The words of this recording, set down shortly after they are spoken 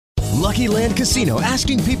Lucky Land Casino,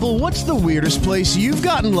 asking people, what's the weirdest place you've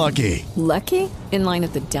gotten lucky? Lucky? In line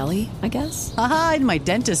at the deli, I guess? Aha, in my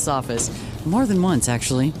dentist's office. More than once,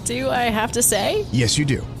 actually. Do I have to say? Yes, you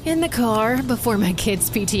do. In the car before my kids'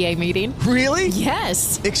 PTA meeting. Really?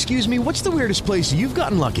 Yes. Excuse me, what's the weirdest place you've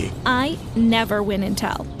gotten lucky? I never win and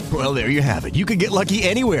tell. Well, there you have it. You can get lucky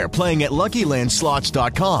anywhere, playing at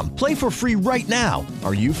LuckyLandSlots.com. Play for free right now.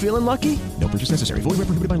 Are you feeling lucky? No purchase necessary. Void where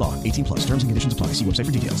prohibited by law. 18 plus. Terms and conditions apply. See website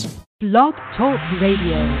for details. Blog Talk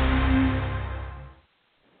Radio.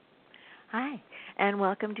 Hi, and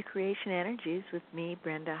welcome to Creation Energies with me,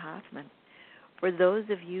 Brenda Hoffman. For those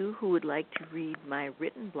of you who would like to read my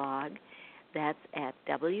written blog, that's at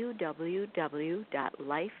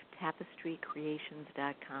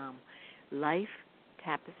www.lifetapestrycreations.com.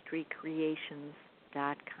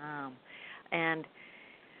 Lifetapestrycreations.com. And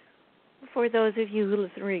for those of you who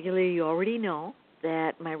listen regularly, you already know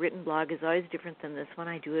that my written blog is always different than this one.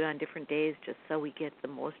 I do it on different days just so we get the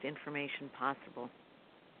most information possible.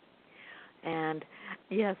 And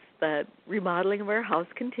yes, the remodeling of our house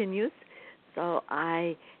continues. So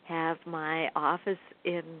I have my office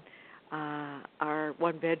in our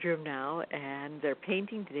one bedroom now, and they're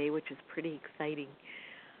painting today, which is pretty exciting.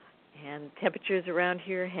 And temperatures around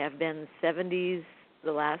here have been 70s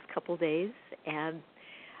the last couple days, and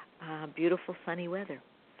beautiful sunny weather.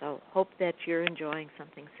 So hope that you're enjoying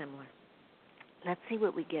something similar. Let's see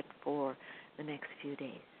what we get for the next few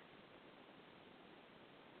days.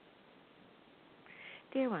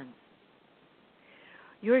 Dear ones,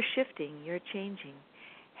 your shifting, your changing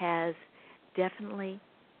has definitely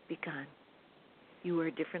begun. You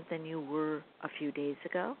are different than you were a few days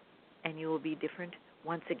ago, and you will be different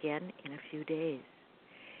once again in a few days.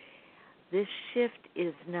 This shift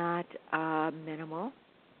is not minimal,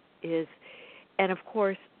 and of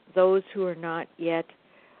course, those who are not yet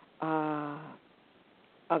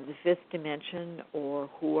of the fifth dimension, or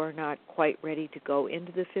who are not quite ready to go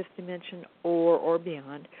into the fifth dimension or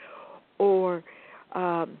beyond, or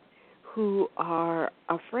who are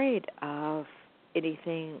afraid of any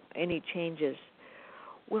changes,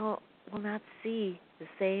 will not see the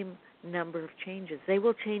same number of changes. They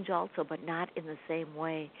will change also, but not in the same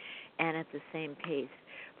way and at the same pace.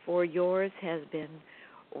 For yours has been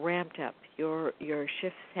ramped up. Your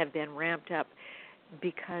shifts have been ramped up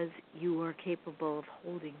because you are capable of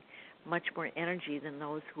holding much more energy than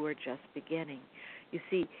those who are just beginning. You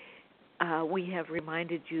see, we have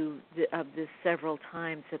reminded you of this several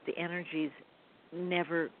times, that the energies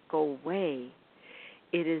never go away.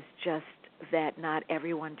 It is just that not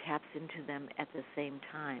everyone taps into them at the same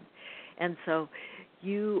time. And so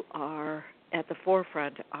you are at the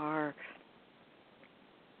forefront, are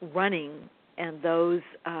running, and those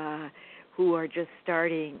who are just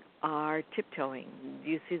starting are tiptoeing. Do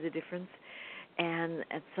you see the difference? And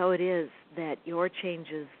so it is that your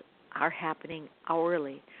changes are happening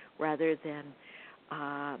hourly rather than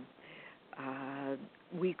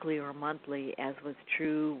weekly or monthly, as was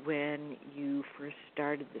true when you first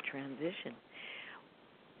started the transition.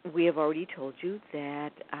 We have already told you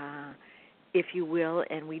that if you will,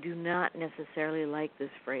 and we do not necessarily like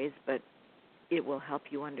this phrase, but it will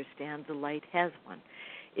help you understand, the light has one,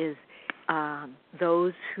 is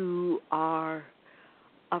those who are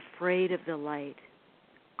afraid of the light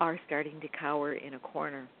are starting to cower in a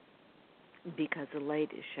corner because the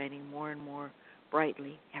light is shining more and more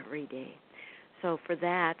brightly every day. So for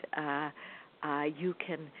that, you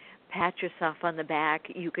can pat yourself on the back,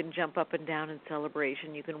 you can jump up and down in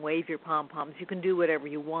celebration, you can wave your pom-poms, you can do whatever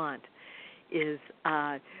you want,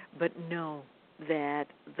 but know that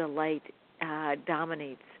the light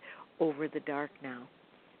dominates over the dark now.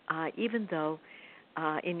 Even though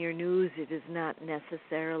in your news it is not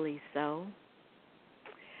necessarily so,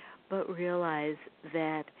 but realize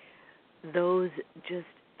that those just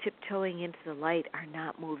tiptoeing into the light are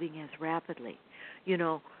not moving as rapidly. You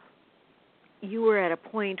know, you were at a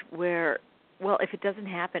point where, well, if it doesn't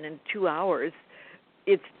happen in 2 hours,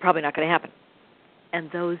 it's probably not going to happen.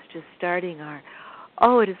 And those just starting are,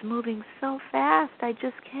 oh, it is moving so fast, I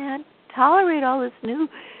just can't tolerate all these new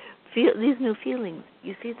feelings.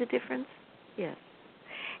 You see the difference? Yes.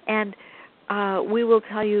 And we will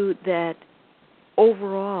tell you that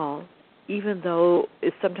overall, even though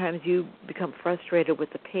sometimes you become frustrated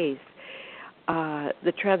with the pace,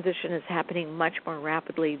 the transition is happening much more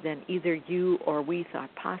rapidly than either you or we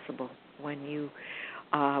thought possible when you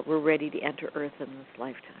were ready to enter Earth in this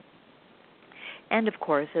lifetime. And, of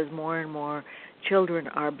course, as more and more children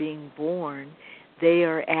are being born, they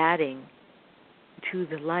are adding to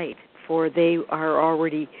the light, for they are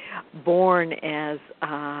already born as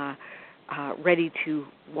ready to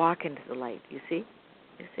walk into the light, you see?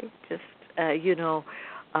 You see, just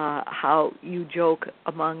how you joke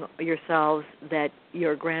among yourselves that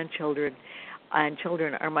your grandchildren and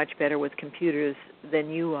children are much better with computers than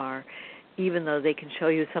you are, even though they can show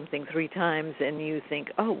you something 3 times and you think,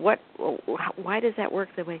 oh, what? Why does that work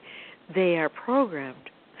that way? They are programmed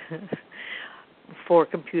for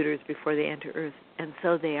computers before they enter Earth, and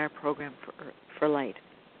so they are programmed for light.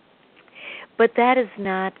 But that is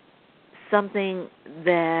not something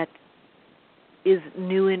that is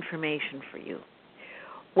new information for you.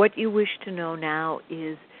 What you wish to know now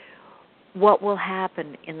is what will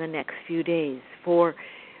happen in the next few days. For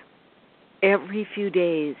every few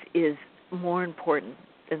days is more important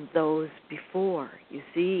than those before, you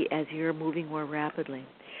see, as you're moving more rapidly.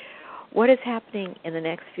 What is happening in the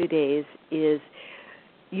next few days is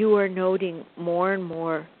you are noting more and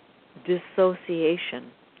more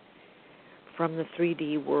dissociation from the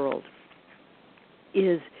 3D world.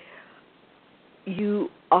 Is you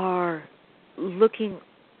are looking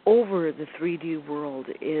over the 3D world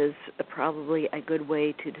is probably a good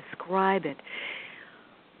way to describe it.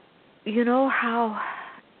 You know how,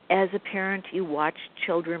 as a parent, you watch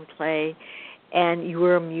children play and you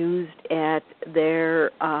were amused at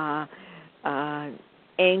their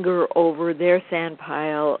anger over their sand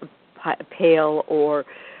pail, or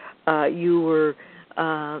you were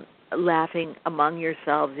laughing among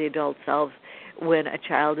yourselves, the adult selves, when a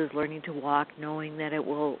child is learning to walk, knowing that it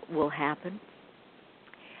will happen?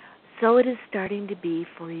 So it is starting to be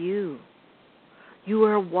for you. You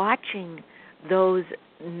are watching those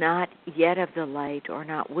not yet of the light, or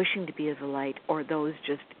not wishing to be of the light, or those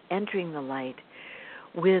just entering the light,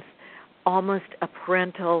 with almost a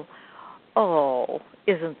parental, oh,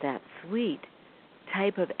 isn't that sweet,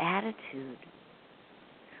 type of attitude.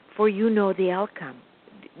 For you know the outcome.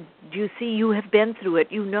 Do you see? You have been through it.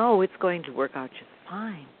 You know it's going to work out just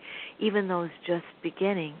fine. Even those just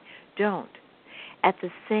beginning don't. At the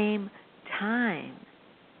same time,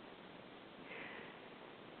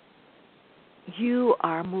 you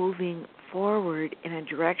are moving forward in a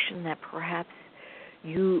direction that perhaps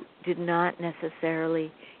you did not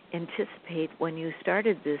necessarily anticipate when you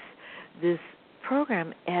started this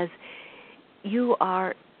program, as you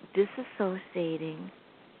are disassociating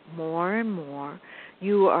more and more.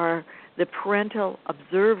 You are the parental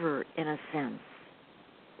observer, in a sense,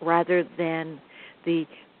 rather than the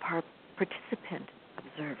participant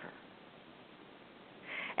observer.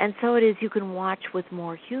 And so it is, you can watch with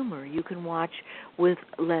more humor. You can watch with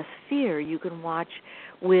less fear. You can watch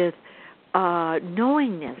with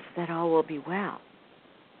knowingness that all will be well.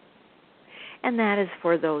 And that is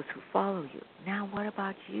for those who follow you. Now, what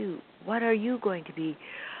about you? What are you going to be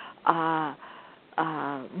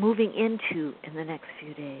moving into in the next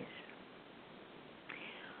few days?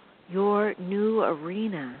 Your new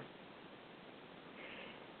arena,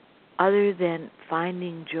 other than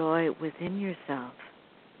finding joy within yourself,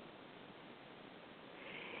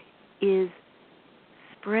 is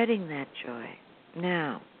spreading that joy.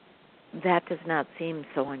 Now, that does not seem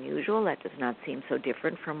so unusual. That does not seem so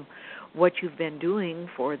different from what you've been doing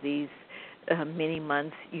for these many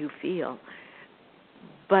months, you feel.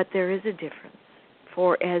 But there is a difference.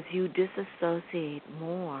 For as you disassociate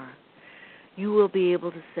more, you will be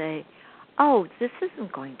able to say, oh, this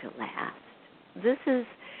isn't going to last. This is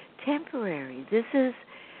temporary. This is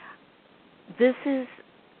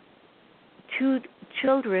 2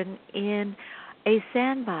 children in a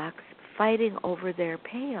sandbox fighting over their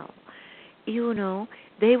pail. You know,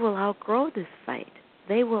 they will outgrow this fight.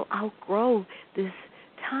 They will outgrow this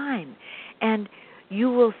time. And you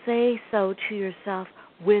will say so to yourself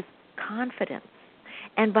with confidence.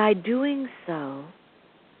 And by doing so,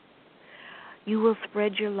 you will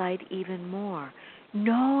spread your light even more,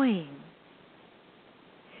 knowing,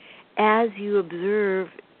 as you observe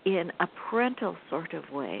in a parental sort of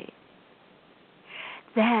way,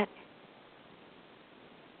 that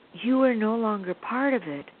you are no longer part of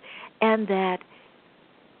it, and that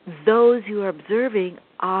those you are observing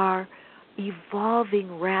are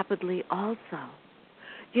evolving rapidly also.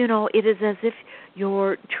 You know, it is as if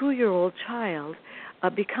your 2-year-old child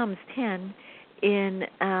becomes 10 in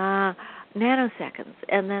nanoseconds,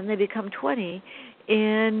 and then they become 20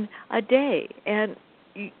 in a day. And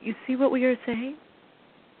you see what we are saying?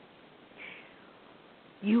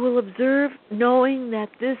 You will observe, knowing that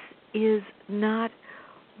this is not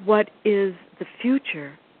what is the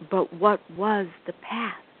future, but what was the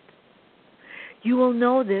past. You will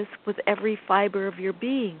know this with every fiber of your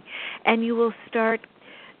being, and you will start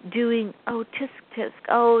doing, oh, tisk, tisk,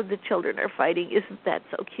 oh, the children are fighting, isn't that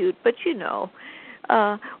so cute? But you know,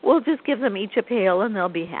 we'll just give them each a pail and they'll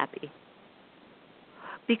be happy.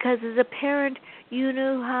 because as a parent, you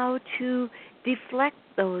knew how to deflect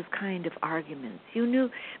those kind of arguments. You knew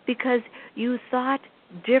because you thought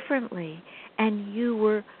differently and you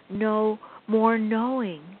were no more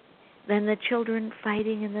knowing than the children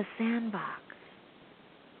fighting in the sandbox.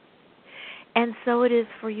 And so it is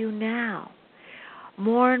for you now.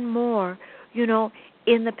 More and more,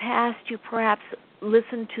 in the past you perhaps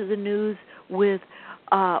listened to the news with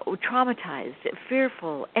traumatized,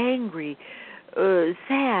 fearful, angry,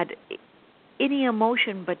 sad, any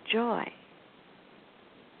emotion but joy.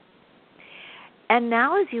 And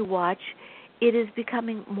now as you watch, it is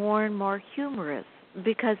becoming more and more humorous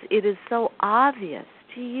because it is so obvious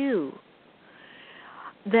to you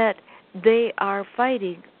that they are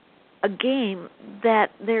fighting a game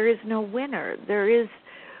that there is no winner. There is,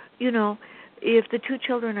 if the two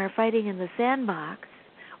children are fighting in the sandbox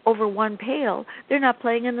over one pail, they're not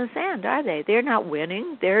playing in the sand, are they? They're not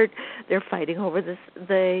winning. They're fighting over the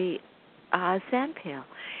sand pail.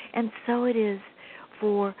 And so it is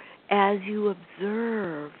for as you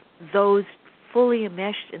observe those fully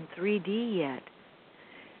enmeshed in 3D yet,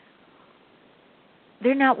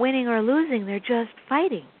 they're not winning or losing, they're just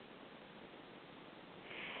fighting.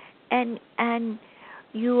 And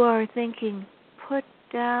you are thinking, put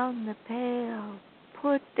down the pail,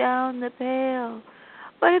 put down the pail.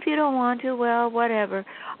 But if you don't want to, well, whatever.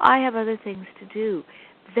 I have other things to do.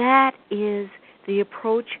 That is the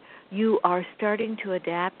approach you are starting to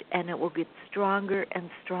adapt, and it will get stronger and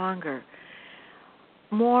stronger.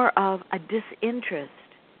 More of a disinterest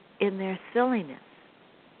in their silliness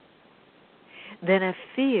than a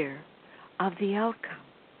fear of the outcome.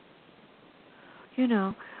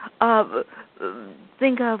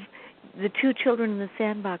 Think of the two children in the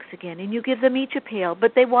sandbox again, and you give them each a pail,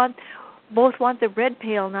 but they both want the red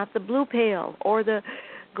pail, not the blue pail, or the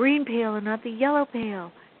green pail and not the yellow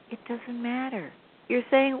pail. It doesn't matter. You're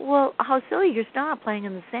saying, well, how silly, you're still not playing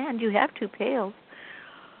in the sand. You have two pails.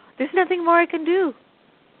 There's nothing more I can do.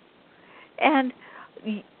 And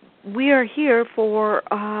we are here for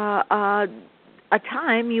a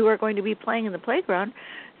time you are going to be playing in the playground.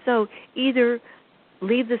 So either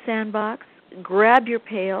leave the sandbox, grab your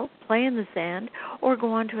pail, play in the sand, or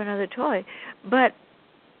go on to another toy. But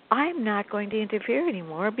I'm not going to interfere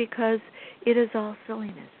anymore because it is all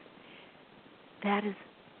silliness. That is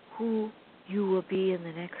who you will be in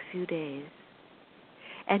the next few days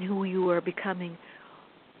and who you are becoming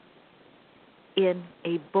in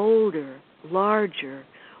a bolder, larger,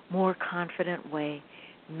 more confident way,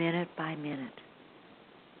 minute by minute.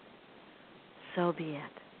 So be it.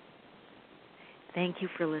 Thank you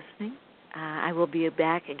for listening. I will be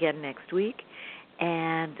back again next week,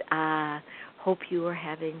 and hope you are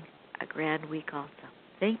having a grand week also.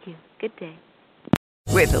 Thank you. Good day.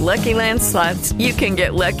 With the Lucky Land Slots, you can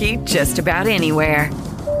get lucky just about anywhere.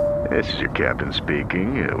 This is your captain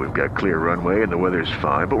speaking. We've got clear runway and the weather's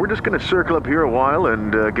fine, but we're just going to circle up here a while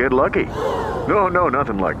and get lucky. No,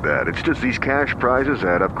 nothing like that. It's just these cash prizes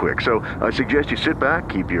add up quick. So I suggest you sit back,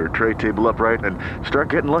 keep your tray table upright, and start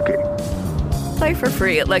getting lucky. Play for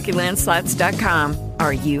free at LuckyLandSlots.com.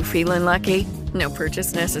 Are you feeling lucky? No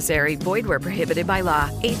purchase necessary. Void where prohibited by law.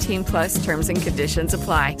 18+ terms and conditions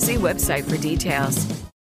apply. See website for details.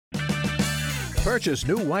 Purchase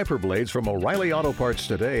new wiper blades from O'Reilly Auto Parts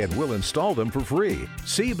today and we'll install them for free.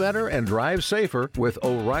 See better and drive safer with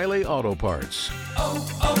O'Reilly Auto Parts.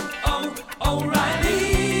 O'Reilly